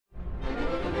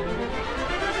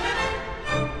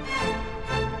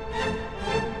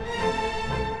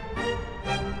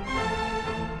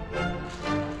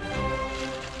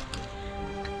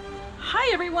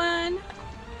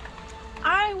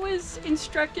was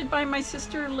instructed by my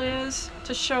sister Liz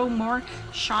to show more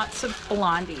shots of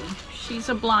Blondie. She's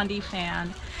a Blondie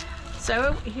fan.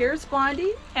 So here's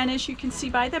Blondie, and as you can see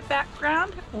by the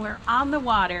background, we're on the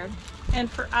water. And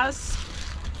for us,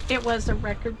 it was a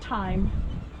record time.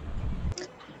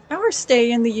 Our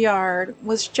stay in the yard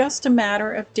was just a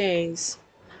matter of days,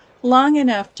 long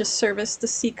enough to service the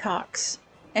seacocks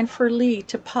and for Lee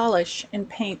to polish and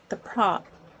paint the prop.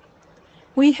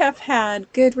 We have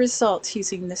had good results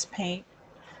using this paint,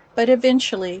 but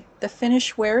eventually the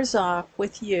finish wears off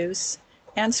with use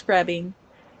and scrubbing,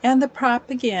 and the prop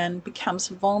again becomes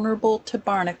vulnerable to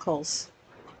barnacles,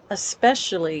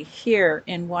 especially here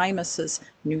in Guaymas's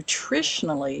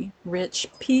nutritionally rich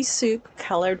pea soup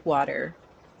colored water.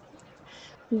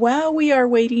 While we are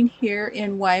waiting here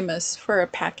in Guaymas for a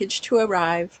package to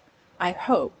arrive, I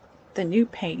hope the new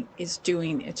paint is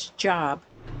doing its job.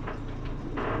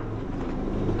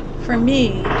 For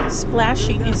me,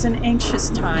 splashing is an anxious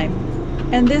time,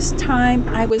 and this time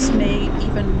I was made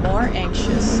even more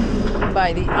anxious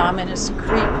by the ominous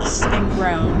creaks and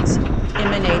groans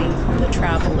emanating from the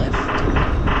travel lift.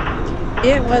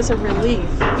 It was a relief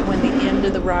when the end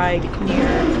of the ride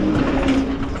neared.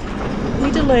 We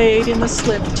delayed in the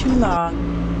slip too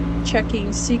long, checking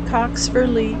seacocks for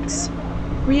leaks,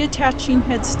 reattaching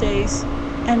headstays,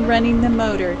 and running the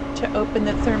motor to open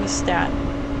the thermostat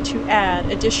to add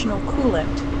additional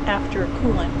coolant after a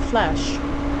coolant flush.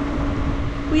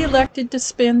 We elected to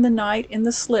spend the night in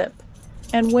the slip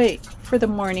and wait for the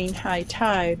morning high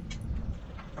tide.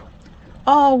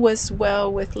 All was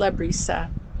well with La Brisa.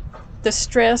 The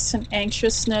stress and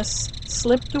anxiousness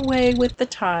slipped away with the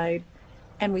tide,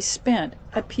 and we spent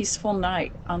a peaceful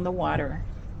night on the water.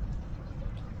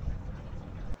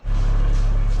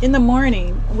 In the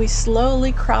morning, we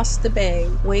slowly crossed the bay,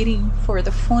 waiting for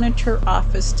the furniture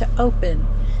office to open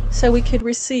so we could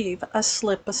receive a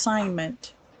slip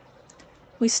assignment.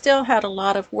 We still had a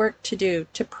lot of work to do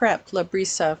to prep La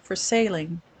Brisa for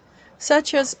sailing,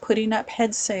 such as putting up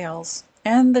head sails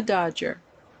and the dodger,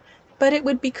 but it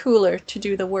would be cooler to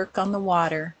do the work on the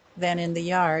water than in the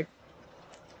yard.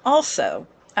 Also,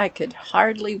 I could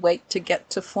hardly wait to get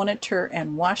to furniture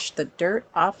and wash the dirt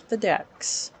off the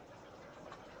decks.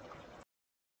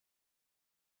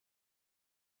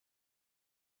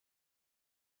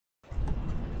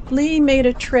 Lee made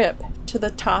a trip to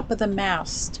the top of the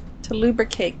mast to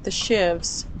lubricate the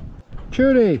shivs.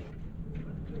 Trudy,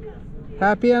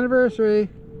 happy anniversary.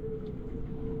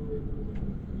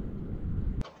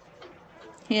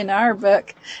 In our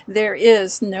book, there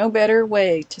is no better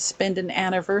way to spend an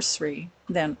anniversary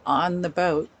than on the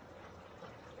boat.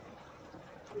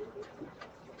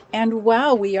 And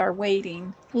while we are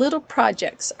waiting, little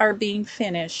projects are being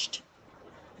finished.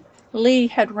 Lee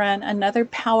had run another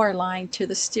power line to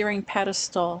the steering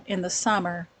pedestal in the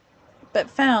summer, but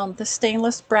found the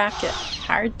stainless bracket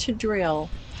hard to drill,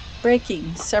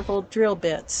 breaking several drill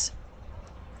bits.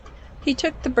 He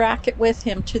took the bracket with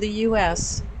him to the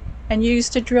U.S. and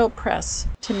used a drill press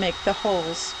to make the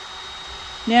holes.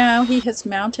 Now he has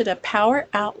mounted a power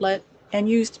outlet and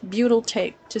used butyl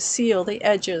tape to seal the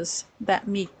edges that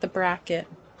meet the bracket.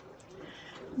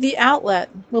 The outlet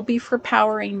will be for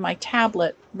powering my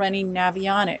tablet running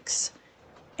Navionics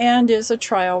and is a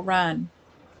trial run.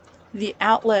 The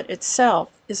outlet itself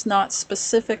is not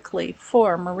specifically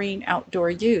for marine outdoor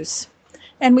use,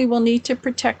 and we will need to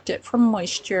protect it from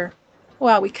moisture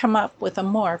while we come up with a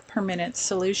more permanent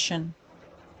solution.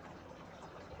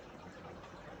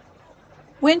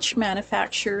 Winch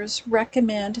manufacturers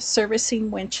recommend servicing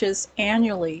winches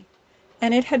annually,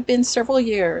 and it had been several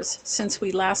years since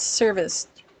we last serviced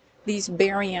these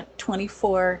Variant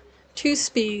 24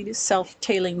 two-speed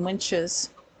self-tailing winches.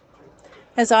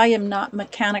 As I am not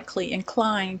mechanically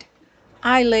inclined,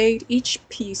 I laid each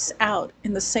piece out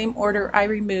in the same order I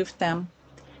removed them,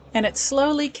 and it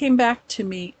slowly came back to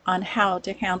me on how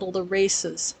to handle the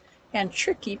races and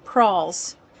tricky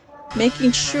crawls,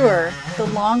 making sure the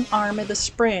long arm of the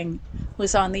spring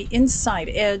was on the inside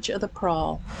edge of the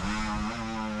prawl.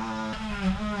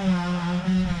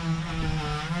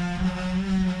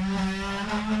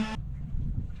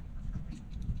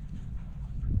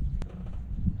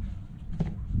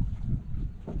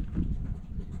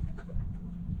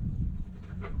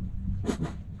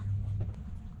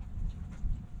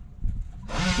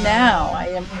 Now I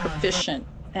am proficient,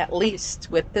 at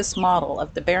least with this model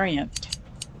of the Variant.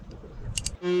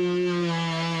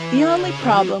 The only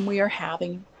problem we are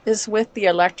having is with the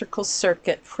electrical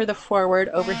circuit for the forward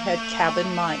overhead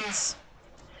cabin lights.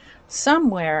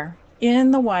 Somewhere in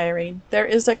the wiring there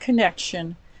is a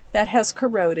connection that has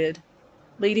corroded,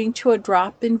 leading to a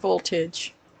drop in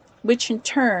voltage which in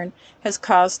turn has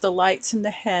caused the lights in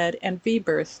the head and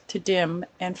V-berth to dim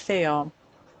and fail.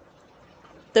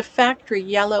 The factory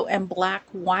yellow and black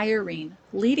wiring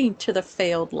leading to the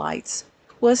failed lights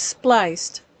was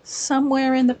spliced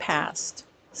somewhere in the past,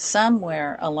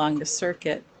 somewhere along the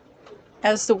circuit,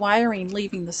 as the wiring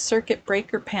leaving the circuit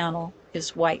breaker panel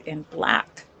is white and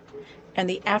black, and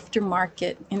the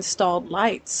aftermarket installed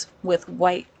lights with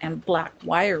white and black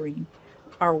wiring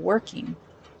are working.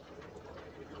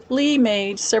 Lee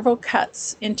made several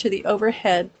cuts into the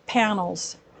overhead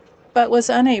panels, but was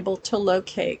unable to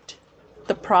locate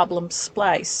the problem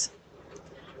splice.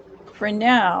 For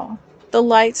now, the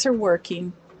lights are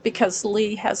working because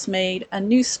Lee has made a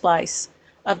new splice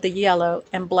of the yellow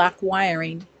and black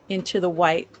wiring into the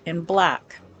white and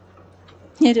black.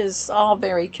 It is all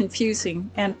very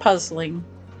confusing and puzzling.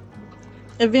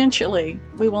 Eventually,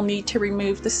 we will need to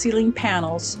remove the ceiling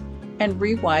panels and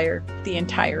rewire the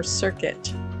entire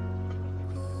circuit.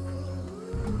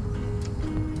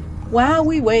 While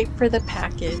we wait for the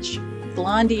package,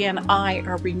 Blondie and I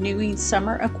are renewing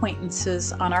summer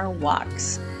acquaintances on our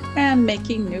walks and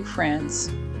making new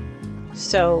friends.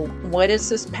 So, what is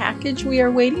this package we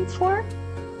are waiting for?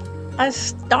 A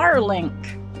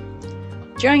Starlink!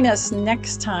 Join us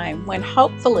next time when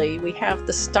hopefully we have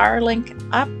the Starlink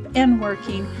up and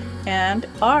working and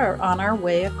are on our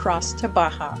way across to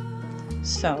Baja.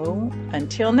 So,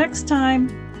 until next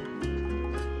time.